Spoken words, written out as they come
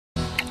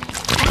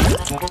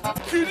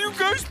Can you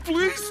guys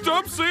please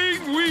stop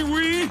saying wee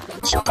wee?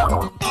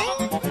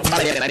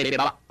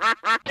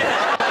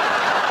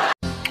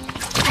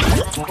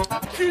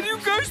 Can you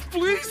guys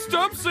please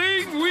stop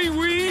saying wee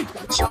wee?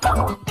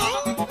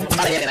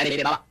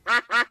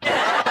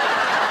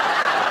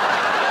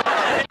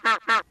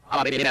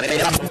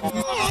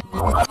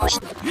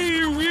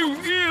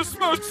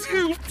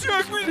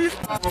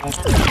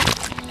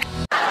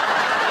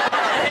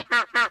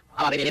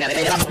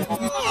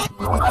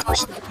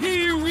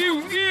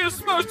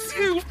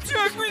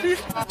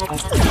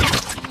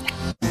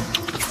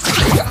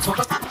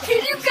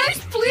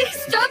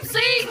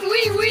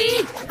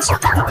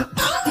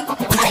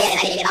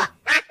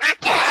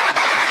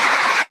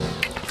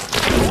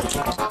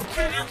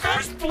 Can you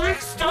guys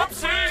please stop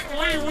saying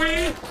wee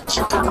wee?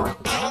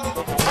 Can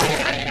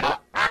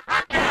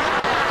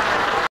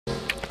you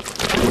guys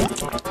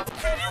please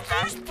stop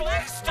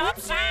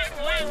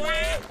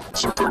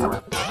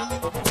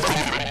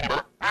saying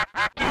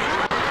wee wee?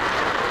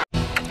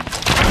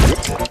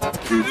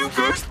 Can you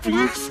guys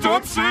please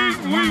stop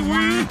saying wee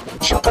wee?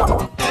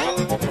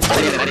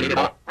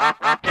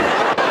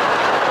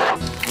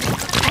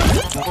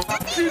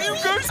 Can you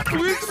guys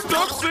please stop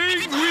saying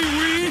wee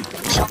wee?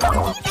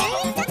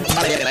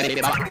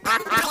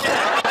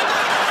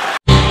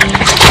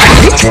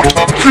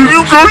 Can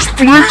you guys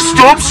please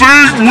stop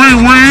saying wee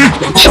wee?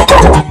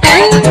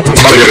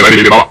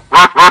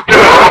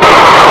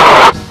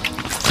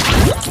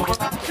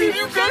 Can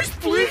you guys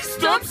please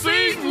stop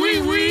saying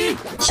wee wee?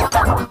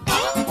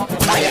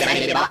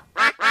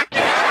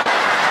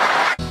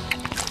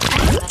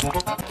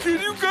 Can you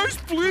guys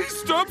please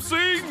stop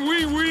saying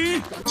wee wee?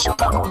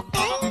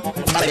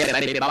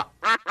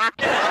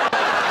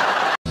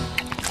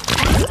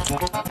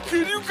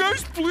 Can you guys please stop saying wee wee? Can you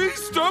guys please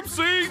stop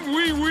saying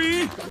wee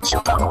wee?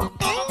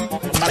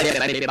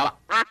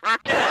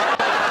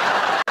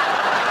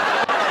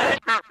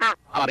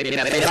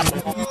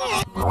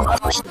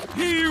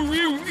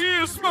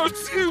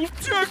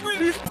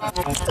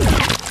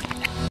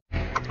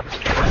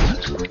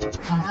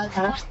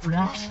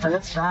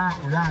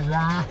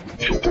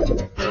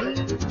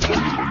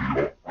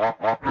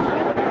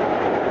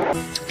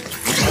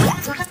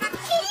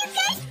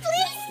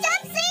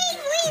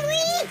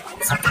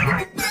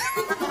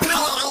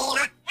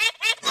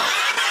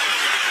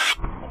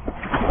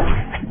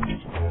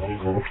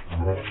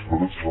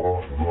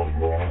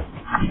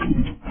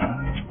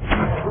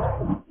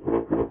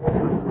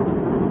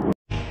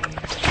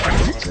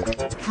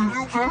 Can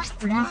you guys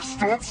please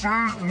stop saying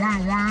wee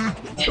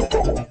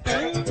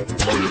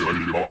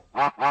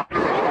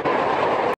wee?